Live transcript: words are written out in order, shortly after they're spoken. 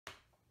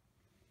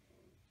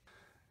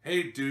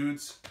Hey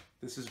dudes,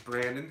 this is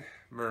Brandon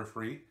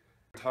Murphree.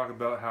 Talk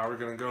about how we're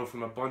going to go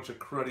from a bunch of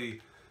cruddy,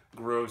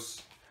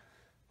 gross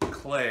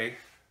clay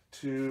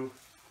to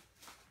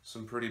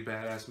some pretty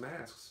badass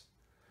masks.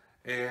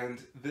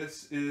 And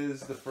this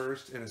is the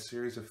first in a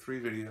series of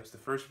 3 videos. The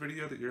first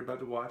video that you're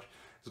about to watch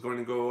is going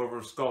to go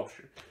over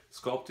sculpture.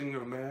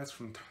 Sculpting a mask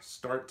from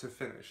start to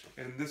finish.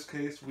 In this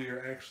case, we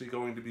are actually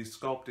going to be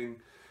sculpting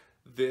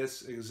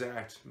this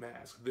exact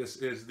mask. This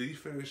is the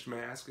finished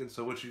mask, and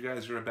so what you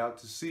guys are about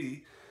to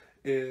see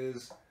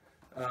is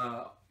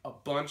a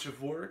bunch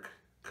of work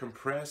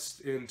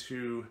compressed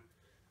into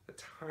a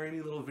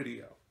tiny little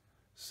video.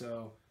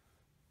 So,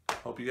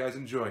 hope you guys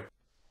enjoy.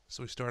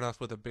 So we start off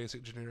with a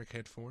basic generic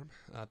head form.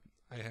 I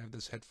have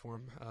this head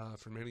form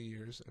for many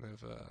years, and I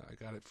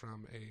got it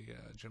from a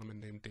gentleman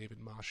named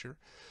David Mosher.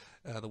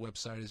 The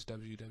website is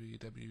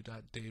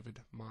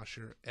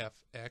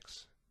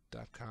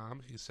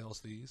www.davidmosherfx.com. He sells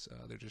these.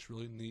 They're just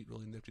really neat,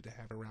 really nifty to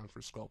have around for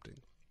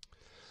sculpting.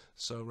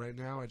 So right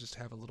now I just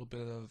have a little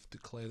bit of the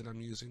clay that I'm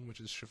using,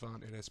 which is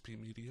Chiffon NSP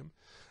medium,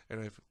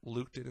 and I've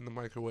luked it in the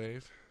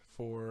microwave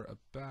for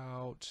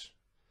about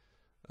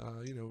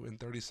in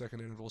 30-second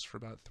intervals for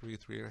about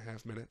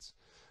 3.5 minutes.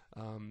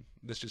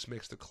 This just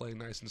makes the clay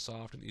nice and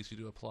soft and easy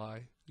to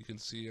apply. You can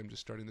see I'm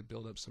just starting to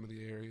build up some of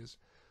the areas,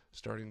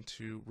 starting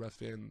to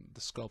rough in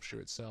the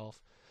sculpture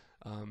itself.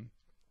 You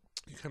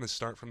kind of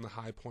start from the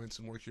high points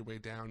and work your way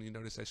down. You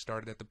notice I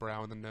started at the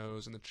brow and the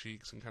nose and the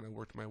cheeks and kind of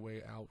worked my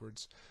way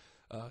outwards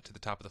to the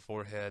top of the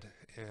forehead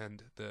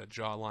and the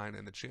jawline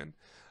and the chin.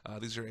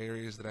 These are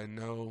areas that I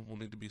know will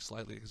need to be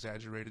slightly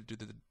exaggerated due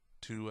to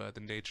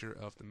the nature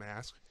of the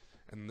mask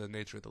and the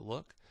nature of the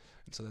look.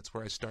 And so that's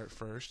where I start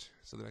first,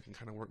 so that I can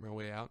kind of work my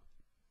way out.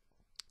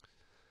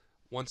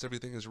 Once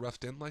everything is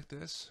roughed in like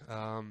this,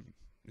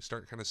 you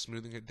start kind of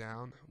smoothing it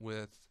down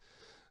with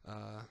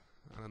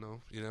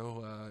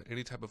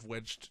any type of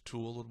wedged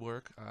tool would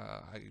work.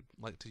 I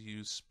like to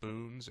use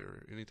spoons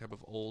or any type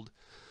of old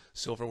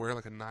silverware,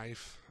 like a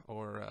knife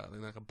or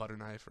like a butter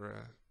knife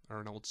or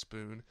an old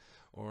spoon,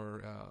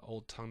 or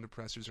old tongue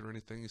depressors or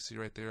anything. You see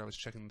right there, I was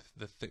checking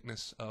the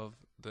thickness of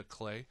the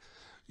clay.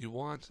 You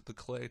want the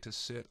clay to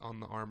sit on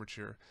the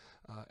armature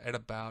at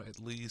about at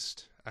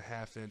least a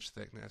 ½ inch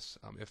thickness,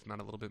 if not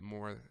a little bit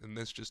more, and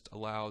this just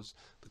allows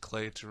the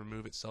clay to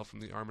remove itself from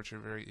the armature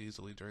very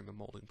easily during the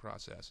molding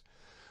process.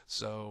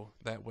 So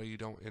that way you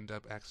don't end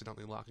up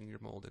accidentally locking your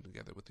mold in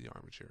together with the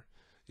armature.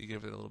 You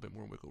give it a little bit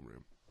more wiggle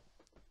room.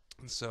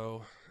 And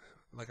so,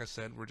 like I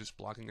said, we're just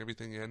blocking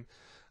everything in.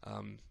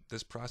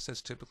 This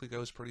process typically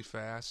goes pretty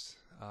fast.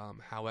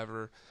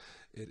 However,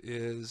 it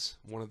is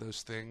one of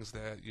those things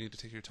that you need to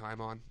take your time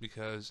on,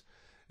 because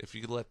if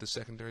you let the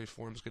secondary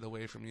forms get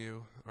away from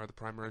you, or the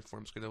primary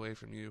forms get away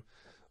from you,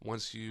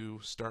 once you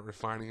start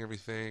refining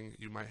everything,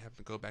 you might have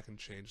to go back and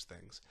change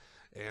things.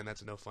 And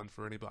that's no fun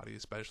for anybody,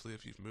 especially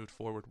if you've moved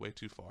forward way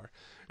too far.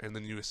 And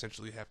then you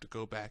essentially have to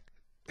go back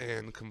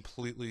and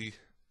completely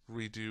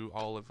redo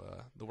all of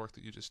the work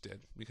that you just did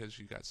because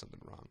you got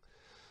something wrong.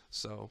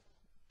 So,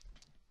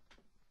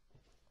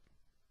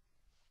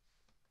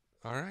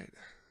 alright,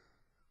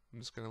 I'm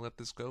just going to let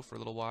this go for a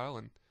little while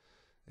and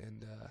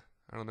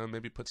I don't know,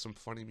 maybe put some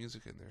funny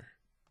music in there.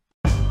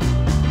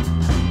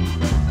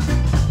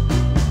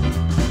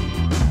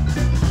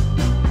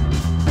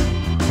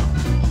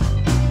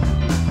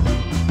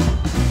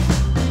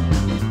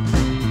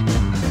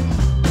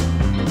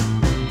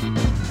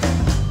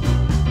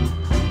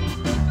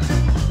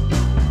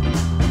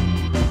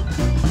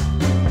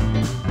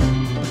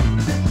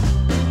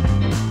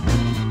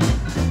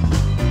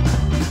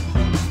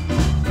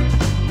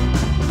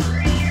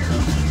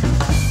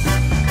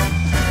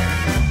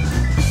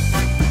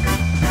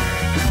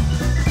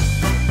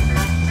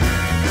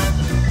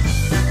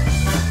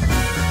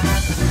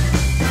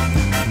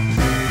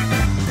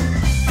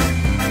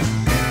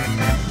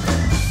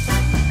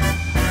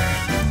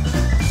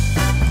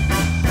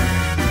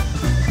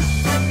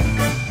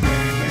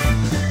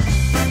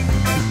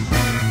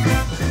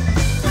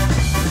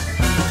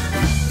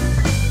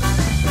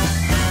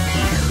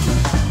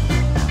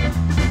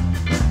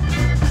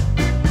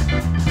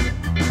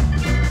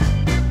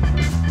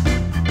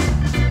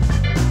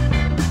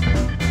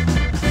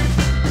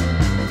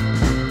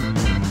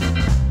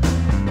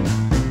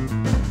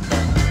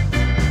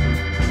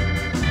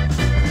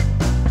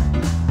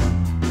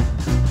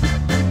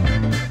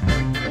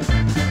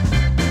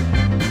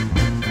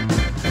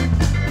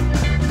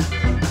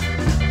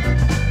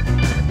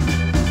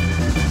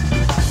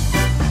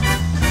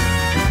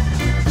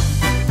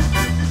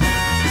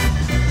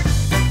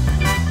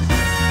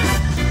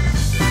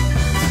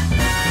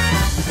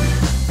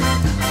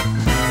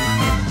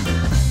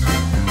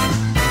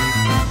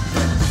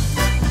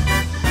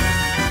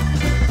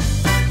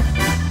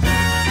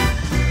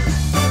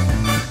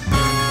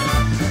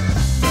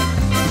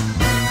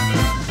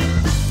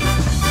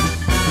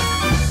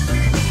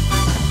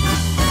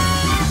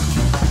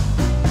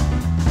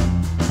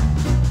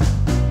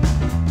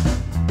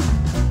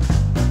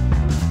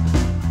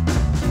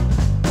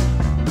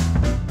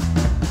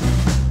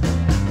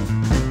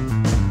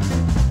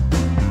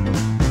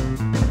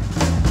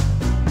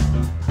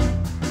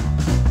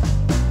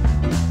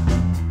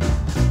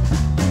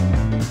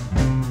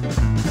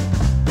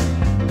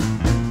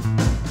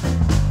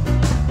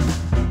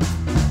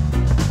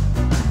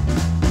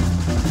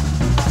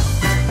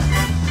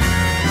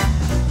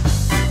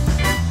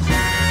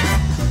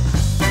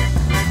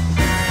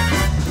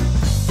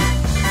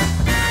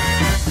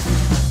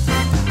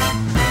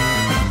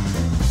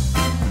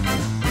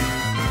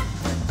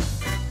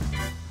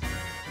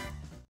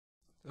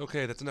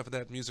 Okay, that's enough of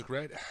that music,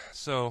 right?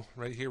 So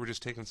right here we're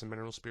just taking some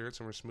mineral spirits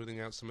and we're smoothing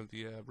out some of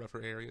the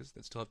rougher areas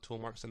that still have tool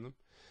marks in them.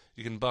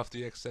 You can buff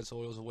the excess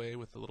oils away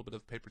with a little bit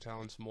of paper towel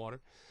and some water.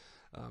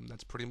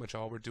 That's pretty much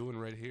all we're doing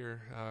right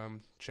here.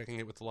 Checking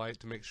it with the light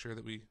to make sure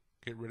that we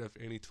get rid of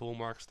any tool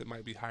marks that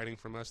might be hiding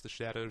from us. The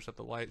shadows of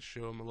the light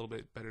show them a little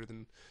bit better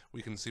than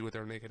we can see with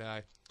our naked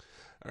eye.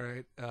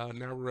 Alright,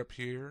 now we're up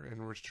here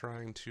and we're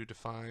trying to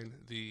define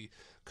the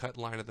cut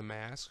line of the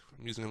mask.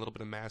 I'm using a little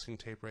bit of masking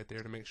tape right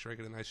there to make sure I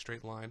get a nice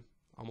straight line,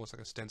 almost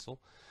like a stencil.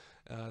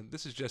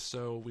 This is just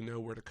so we know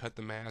where to cut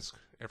the mask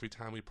every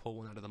time we pull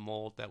one out of the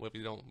mold. That way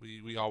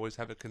we always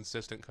have a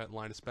consistent cut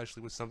line,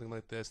 especially with something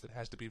like this that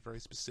has to be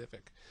very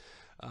specific.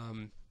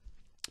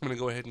 I'm going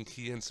to go ahead and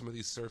key in some of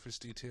these surface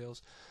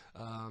details.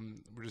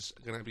 We're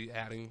just going to be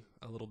adding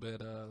a little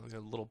bit,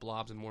 little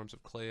blobs and worms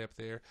of clay up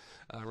there.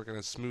 We're going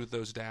to smooth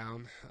those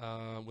down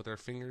with our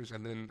fingers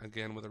and then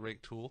again with a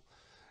rake tool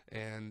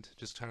and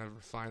just kind of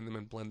refine them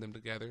and blend them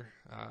together,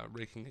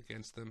 raking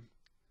against them,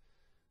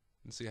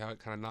 and see how it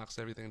kind of knocks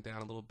everything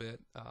down a little bit.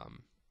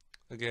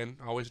 Again,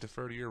 always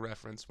defer to your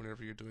reference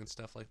whenever you're doing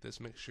stuff like this.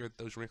 Make sure that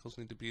those wrinkles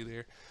need to be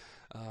there.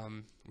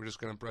 We're just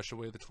going to brush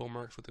away the tool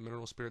marks with the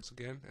mineral spirits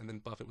again and then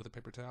buff it with a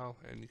paper towel,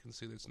 and you can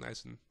see that it's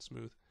nice and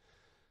smooth.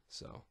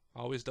 So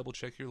always double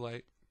check your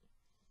light.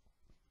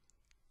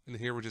 And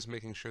here we're just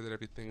making sure that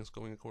everything is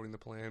going according to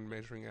plan,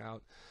 measuring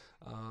out,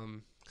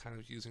 kind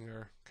of using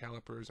our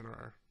calipers and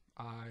our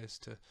eyes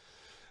to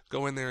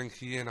go in there and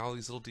key in all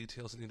these little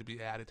details that need to be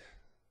added.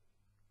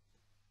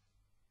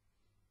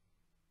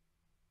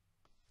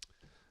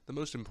 The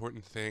most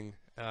important thing,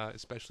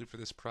 especially for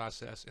this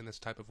process and this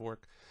type of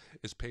work,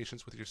 is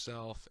patience with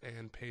yourself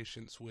and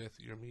patience with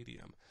your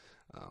medium.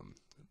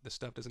 This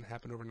stuff doesn't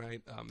happen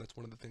overnight. That's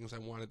one of the things I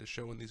wanted to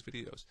show in these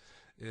videos,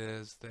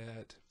 is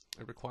that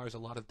it requires a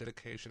lot of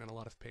dedication and a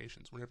lot of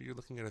patience. Whenever you're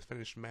looking at a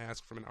finished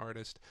mask from an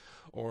artist,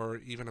 or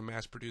even a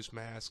mass-produced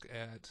mask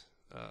at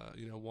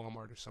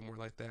Walmart or somewhere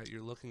like that,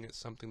 you're looking at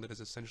something that is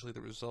essentially the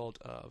result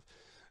of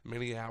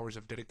many hours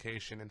of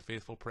dedication and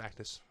faithful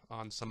practice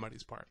on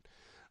somebody's part.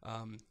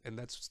 And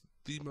that's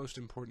the most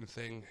important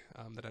thing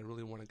that I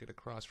really want to get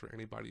across for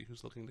anybody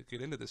who's looking to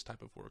get into this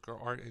type of work, or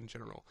art in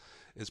general,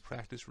 is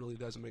practice really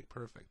does make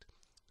perfect.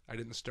 I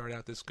didn't start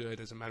out this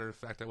good. As a matter of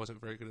fact, I wasn't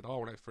very good at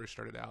all when I first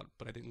started out,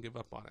 but I didn't give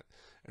up on it.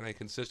 And I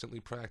consistently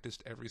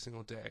practiced every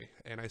single day,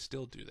 and I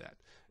still do that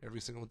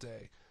every single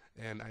day.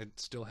 And I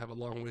still have a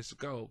long ways to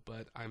go,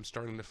 but I'm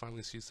starting to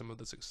finally see some of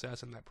the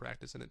success in that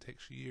practice, and it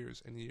takes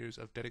years and years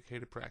of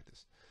dedicated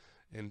practice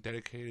and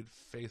dedicated,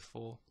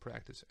 faithful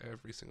practice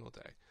every single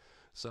day.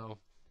 So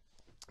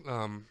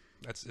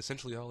that's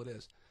essentially all it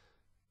is.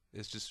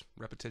 It's just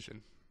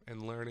repetition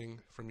and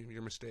learning from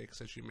your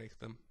mistakes as you make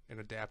them and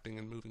adapting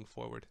and moving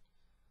forward.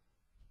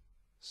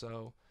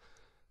 So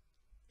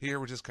here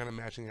we're just kind of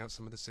matching out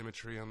some of the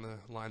symmetry on the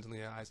lines on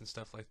the eyes and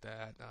stuff like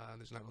that.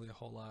 There's not really a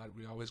whole lot.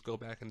 We always go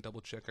back and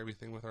double check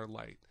everything with our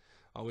light.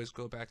 Always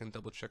go back and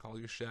double check all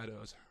your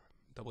shadows.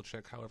 Double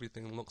check how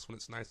everything looks when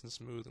it's nice and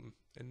smooth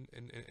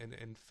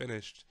and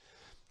finished.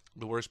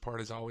 The worst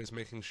part is always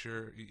making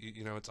sure,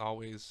 it's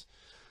always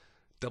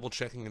double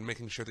checking and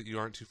making sure that you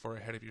aren't too far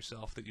ahead of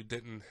yourself, that you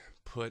didn't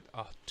put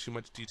too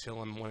much detail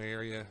on one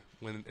area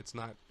when it's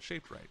not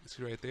shaped right.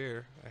 See right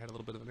there, I had a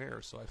little bit of an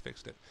error, so I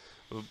fixed it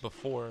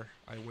before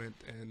I went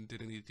and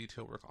did any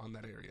detail work on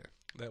that area.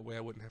 That way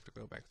I wouldn't have to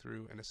go back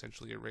through and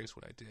essentially erase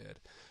what I did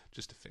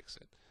just to fix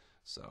it.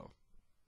 So